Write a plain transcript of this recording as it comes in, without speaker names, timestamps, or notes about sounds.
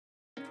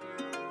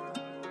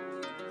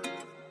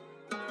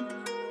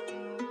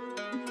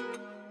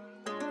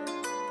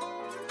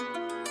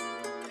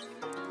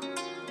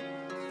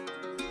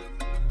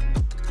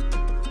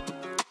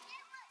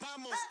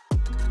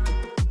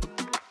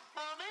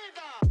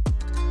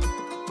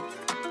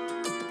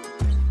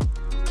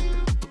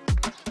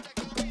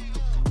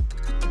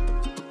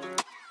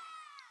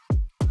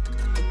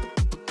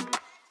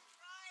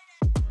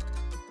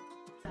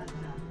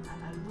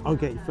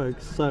Okay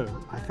folks, so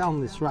I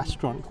found this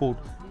restaurant called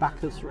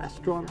Baccus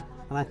Restaurant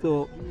and I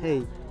thought,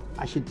 hey,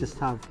 I should just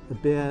have a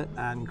beer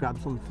and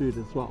grab some food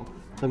as well.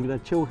 So I'm going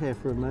to chill here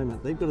for a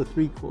moment. They've got a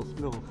 3-course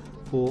meal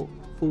for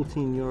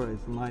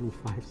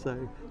 €14.95,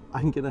 so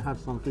I'm going to have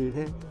some food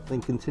here,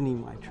 then continue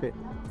my trip.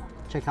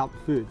 Check out the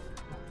food.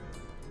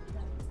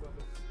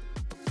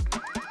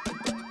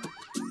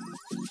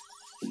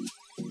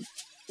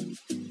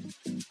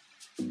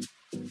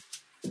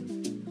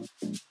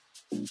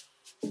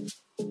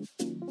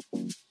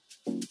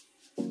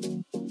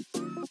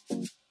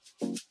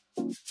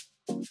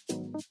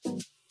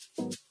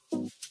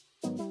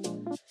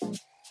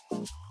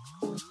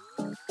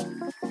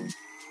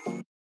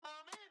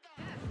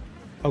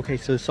 Okay,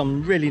 so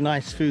some really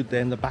nice food there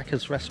in the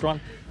Baccus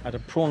Restaurant. I had a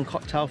prawn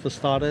cocktail for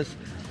starters,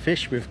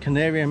 fish with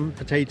Canarian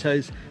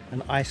potatoes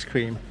and ice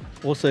cream,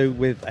 also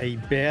with a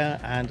beer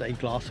and a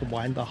glass of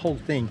wine. The whole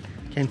thing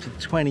came to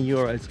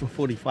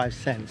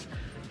 €20.45.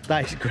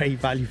 That is great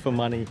value for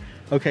money.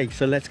 Okay,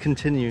 so let's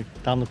continue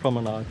down the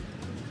promenade.